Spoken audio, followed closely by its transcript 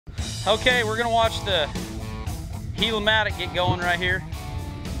Okay, we're gonna watch the Heel-O-Matic get going right here.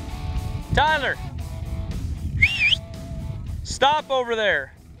 Tyler, stop over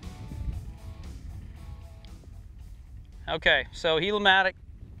there. Okay, so Heel-O-Matic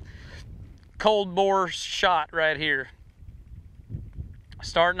cold bore shot right here.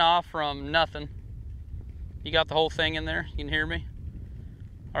 Starting off from nothing. You got the whole thing in there? You can hear me?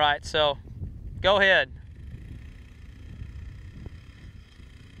 All right, so go ahead.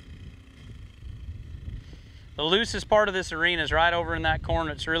 The loosest part of this arena is right over in that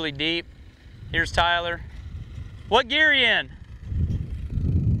corner. It's really deep. Here's Tyler. What gear are you in?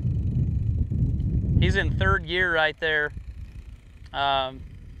 He's in third gear right there.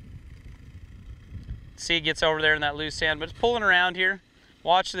 See, it gets over there in that loose sand, but it's pulling around here.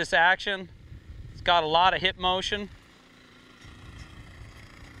 Watch this action. It's got a lot of hip motion.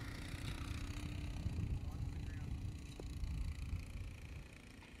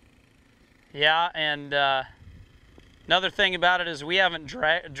 Yeah, and another thing about it is we haven't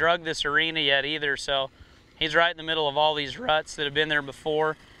drug this arena yet either, so he's right in the middle of all these ruts that have been there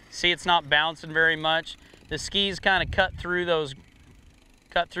before. See, it's not bouncing very much. The skis kind of cut through those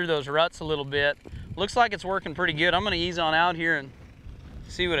ruts a little bit. Looks like it's working pretty good. I'm going to ease on out here and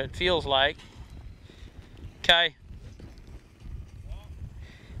see what it feels like. Okay.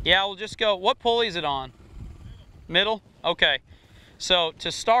 Yeah, we'll just go. What pulley is it on? Middle? Okay. So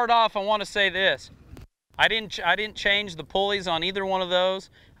to start off, I want to say this. I didn't change the pulleys on either one of those.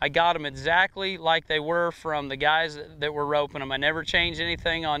 I got them exactly like they were from the guys that were roping them. I never changed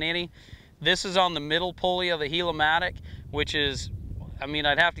anything on any. This is on the middle pulley of the Heel-O-Matic, which is, I mean,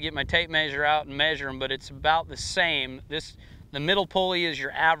 I'd have to get my tape measure out and measure them, but it's about the same. The middle pulley is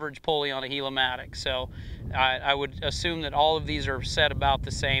your average pulley on a Heel-O-Matic, so I would assume that all of these are set about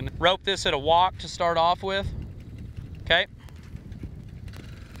the same. Rope this at a walk to start off with, okay?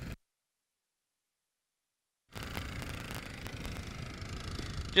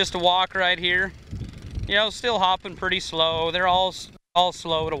 Just a walk right here. You know, still hopping pretty slow. They're all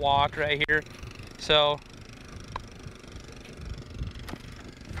slow to walk right here, so.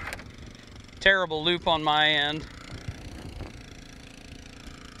 Terrible loop on my end.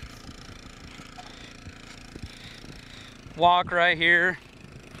 Walk right here.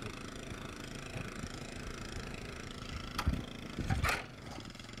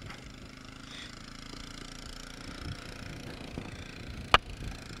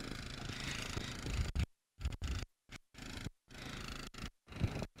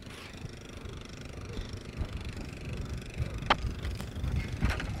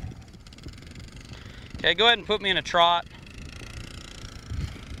 Okay, go ahead and put me in a trot.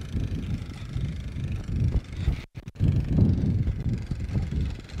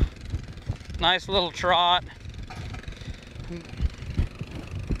 Nice little trot.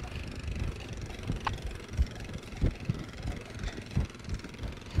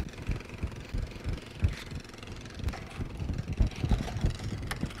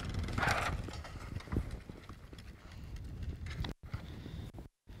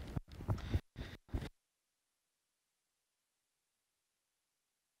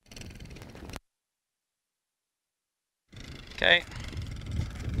 Okay.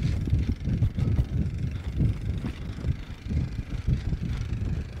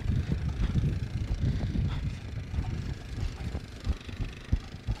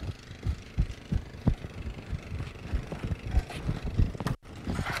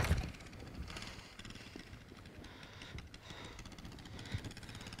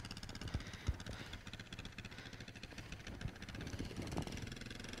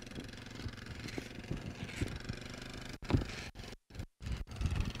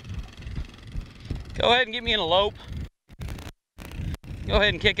 Go ahead and get me in a lope. Go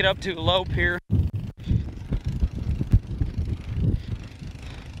ahead and kick it up to a lope here.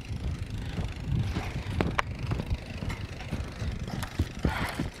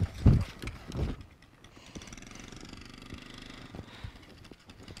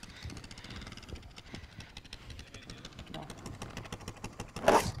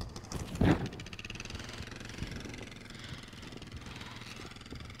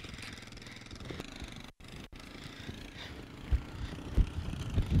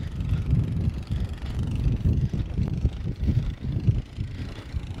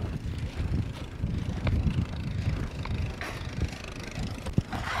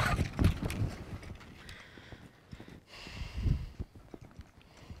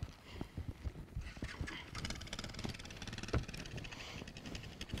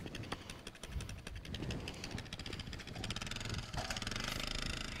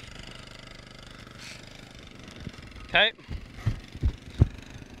 Okay.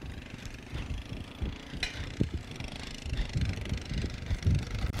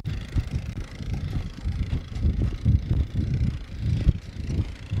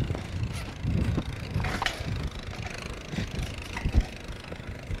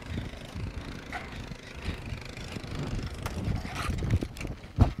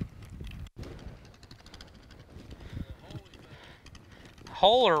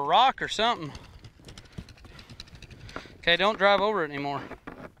 hole or a rock or something. Okay, don't drive over it anymore.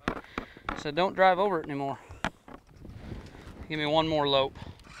 So don't drive over it anymore. Give me one more lope.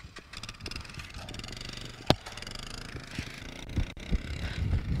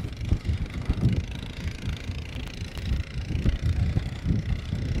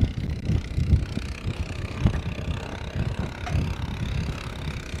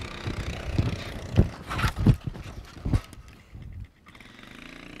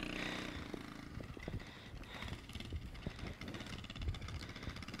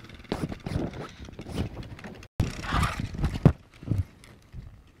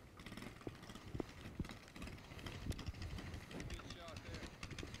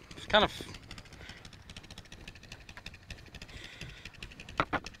 Kind of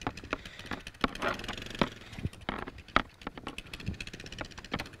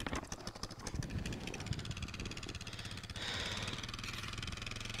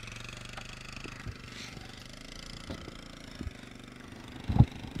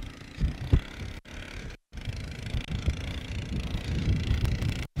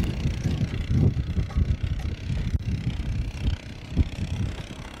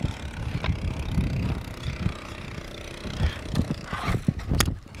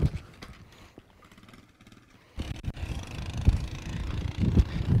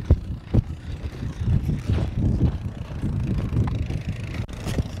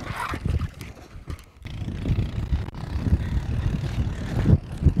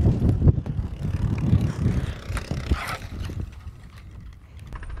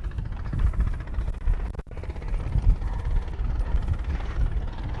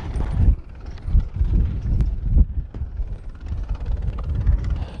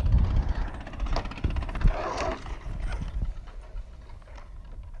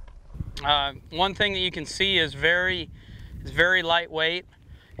one thing that you can see is very lightweight,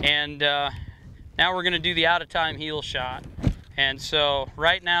 and now we're going to do the out of time heel shot. And so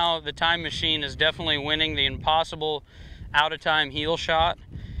right now the time machine is definitely winning the impossible out of time heel shot.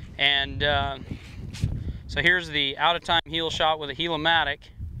 And so here's the out of time heel shot with a Heel-O-Matic.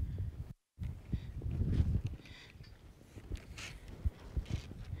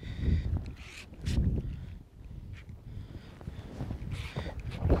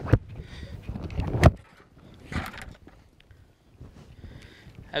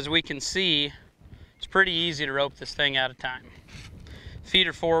 As we can see, it's pretty easy to rope this thing out of time. Feet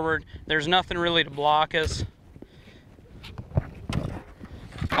are forward. There's nothing really to block us.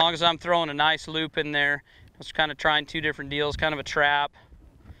 As long as I'm throwing a nice loop in there. I was kind of trying two different deals, kind of a trap.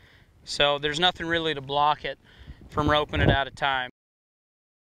 So there's nothing really to block it from roping it out of time.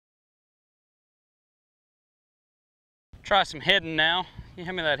 Try some heading now. Can you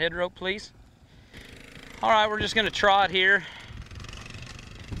hand me that head rope, please? All right, we're just going to trot here.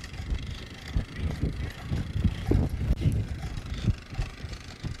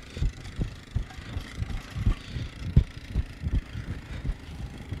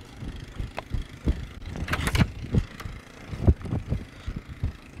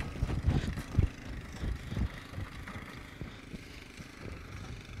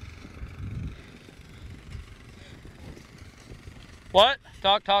 What?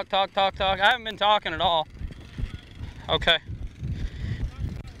 Talk. I haven't been talking at all. Okay.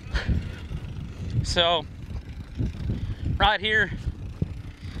 So, right here,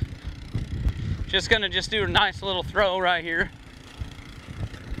 just gonna do a nice little throw right here.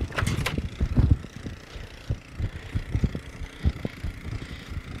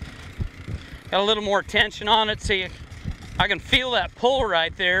 Got a little more tension on it. See, I can feel that pull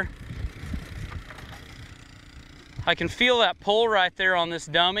right there. I can feel that pull right there on this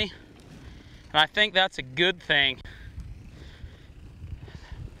dummy, and I think that's a good thing.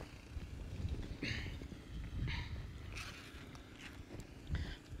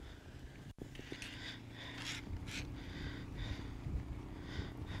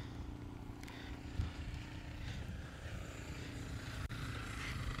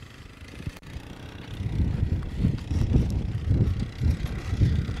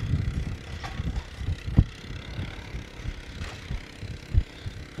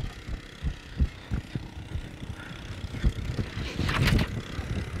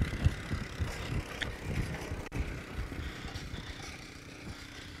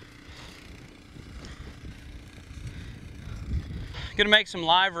 Gonna make some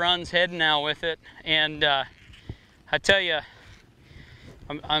live runs heading now with it, and I tell you,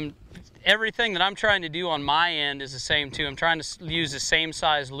 everything that I'm trying to do on my end is the same too. I'm trying to use the same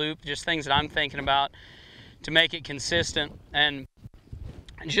size loop, just things that I'm thinking about to make it consistent. And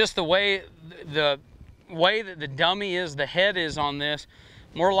just the way that the dummy is, the head is on this,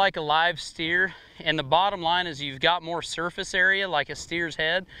 more like a live steer. And the bottom line is you've got more surface area like a steer's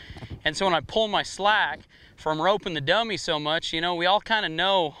head. And so when I pull my slack from roping the dummy so much, you know, we all kind of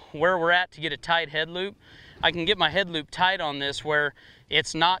know where we're at to get a tight head loop. I can get my head loop tight on this where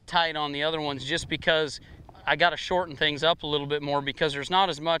it's not tight on the other ones, just because I got to shorten things up a little bit more, because there's not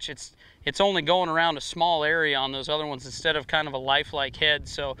as much, it's only going around a small area on those other ones instead of kind of a lifelike head.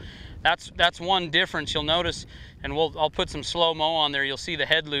 So that's one difference you'll notice, and I'll put some slow-mo on there. You'll see the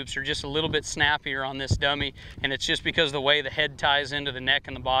head loops are just a little bit snappier on this dummy, and it's just because of the way the head ties into the neck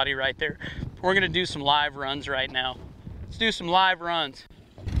and the body right there. We're gonna do some live runs right now. Let's do some live runs.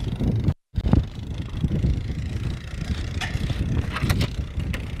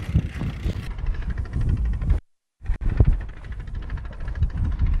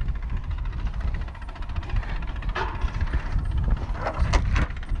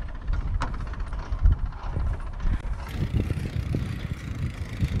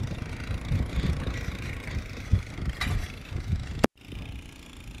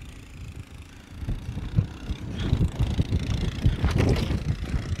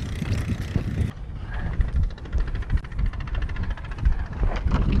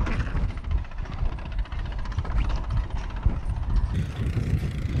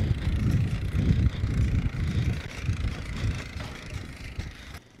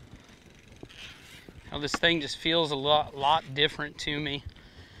 This thing just feels a lot different to me.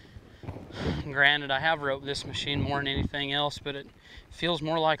 Granted, I have roped this machine more than anything else, but it feels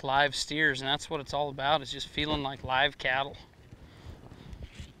more like live steers, and that's what it's all about, is just feeling like live cattle.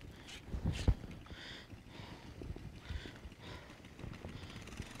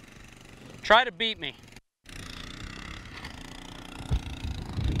 Try to beat me.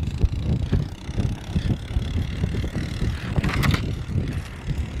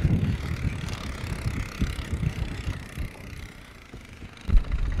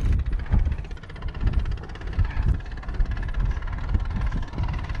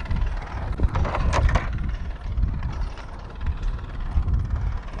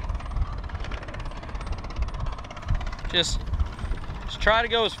 Just try to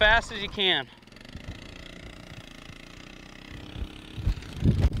go as fast as you can.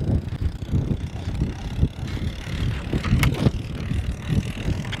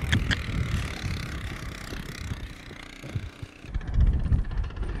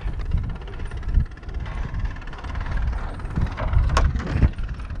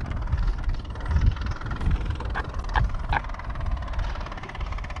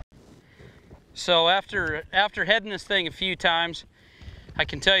 So after heading this thing a few times, I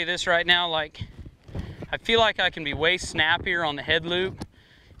can tell you this right now, like, I feel like I can be way snappier on the head loop.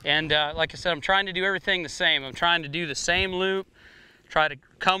 And like I said, I'm trying to do everything the same. I'm trying to do the same loop, try to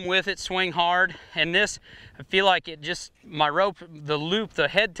come with it, swing hard. And this, I feel like it just, my rope, the loop, the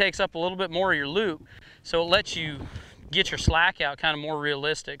head takes up a little bit more of your loop. So it lets you get your slack out kind of more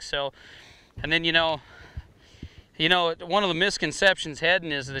realistic. So, and then, you know, one of the misconceptions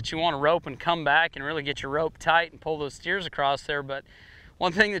heading is that you want to rope and come back and really get your rope tight and pull those steers across there. But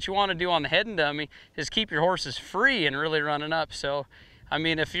one thing that you want to do on the heading dummy is keep your horses free and really running up. So, I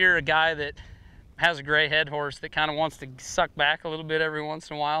mean, if you're a guy that has a gray head horse that kind of wants to suck back a little bit every once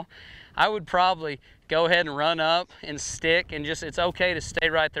in a while, I would probably go ahead and run up and stick, and just, it's okay to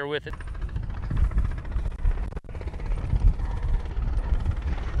stay right there with it.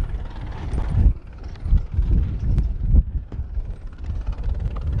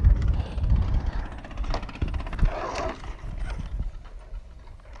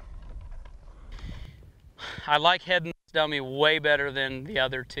 I like heading this dummy way better than the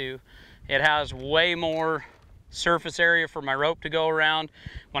other two. It has way more surface area for my rope to go around.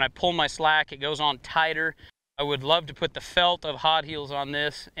 When I pull my slack, it goes on tighter. I would love to put the felt of Hot Heels on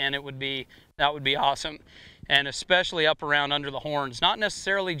this, and that would be awesome. And especially up around under the horns, not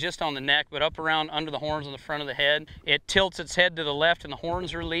necessarily just on the neck, but up around under the horns on the front of the head. It tilts its head to the left and the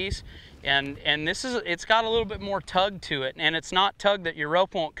horns release. And it's got a little bit more tug to it, and it's not tug that your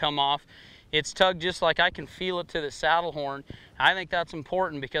rope won't come off. It's tug just like I can feel it to the saddle horn. I think that's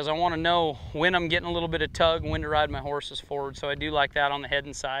important because I want to know when I'm getting a little bit of tug, when to ride my horses forward. So I do like that on the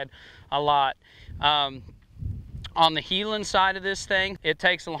heading side a lot. On the heeling side of this thing, it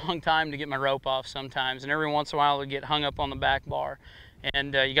takes a long time to get my rope off sometimes, and every once in a while it'll get hung up on the back bar,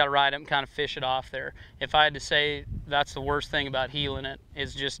 and you got to ride up and kind of fish it off there. If I had to say that's the worst thing about heeling it, it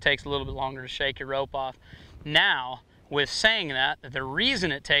just takes a little bit longer to shake your rope off. Now, with saying that, the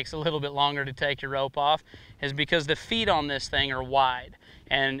reason it takes a little bit longer to take your rope off is because the feet on this thing are wide,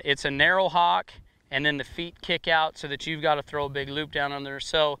 and it's a narrow hock, and then the feet kick out so that you've got to throw a big loop down on there.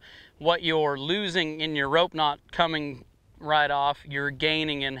 So what you're losing in your rope not coming right off, you're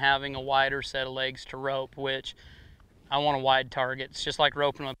gaining in having a wider set of legs to rope, which I want a wide target. It's just like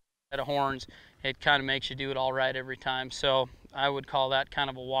roping with a set of horns. It kind of makes you do it all right every time. So I would call that kind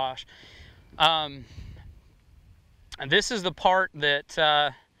of a wash. And this is the part that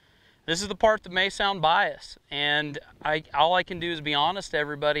may sound biased, and all I can do is be honest to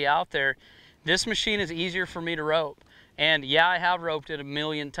everybody out there. This machine is easier for me to rope. And yeah, I have roped it a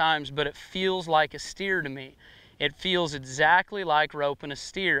million times, but it feels like a steer to me. It feels exactly like roping a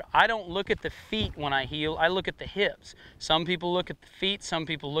steer. I don't look at the feet when I heel, I look at the hips. Some people look at the feet, some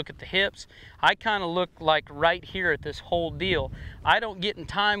people look at the hips. I kind of look like right here at this whole deal. I don't get in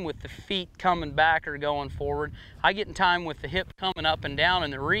time with the feet coming back or going forward. I get in time with the hip coming up and down,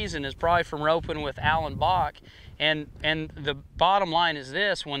 and the reason is probably from roping with Alan Bach. And the bottom line is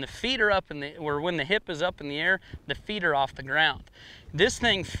this: when the feet are up in the, or when the hip is up in the air, the feet are off the ground. This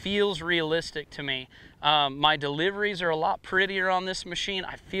thing feels realistic to me. My deliveries are a lot prettier on this machine.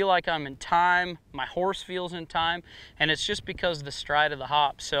 I feel like I'm in time. My horse feels in time, and it's just because of the stride of the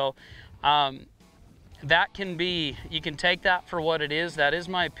hop. So that can be, you can take that for what it is. That is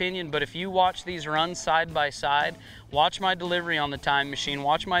my opinion. But if you watch these run side by side, watch my delivery on the time machine,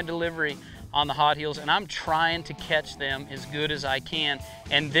 watch my delivery on the hot heels, and I'm trying to catch them as good as I can.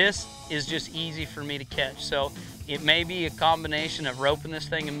 And this is just easy for me to catch. So it may be a combination of roping this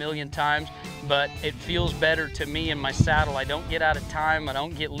thing a million times, but it feels better to me in my saddle. I don't get out of time, I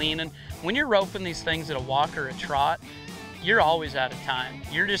don't get leaning. When you're roping these things at a walk or a trot, you're always out of time.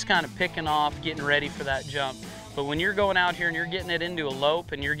 You're just kind of picking off, getting ready for that jump. But when you're going out here and you're getting it into a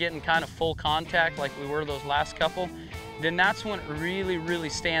lope and you're getting kind of full contact like we were those last couple, then that's when it really, really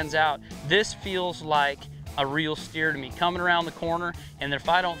stands out. This feels like a real steer to me, coming around the corner, and if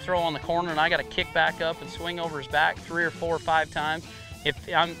I don't throw on the corner and I got to kick back up and swing over his back 3 or 4 or 5 times, if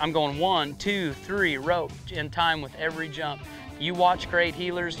I'm going 1, 2, 3 rope in time with every jump. You watch great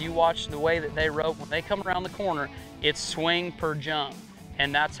heelers, you watch the way that they rope. When they come around the corner, it's swing per jump,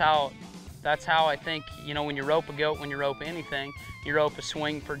 and that's how I think, you know, when you rope a goat, when you rope anything, you rope a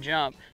swing per jump.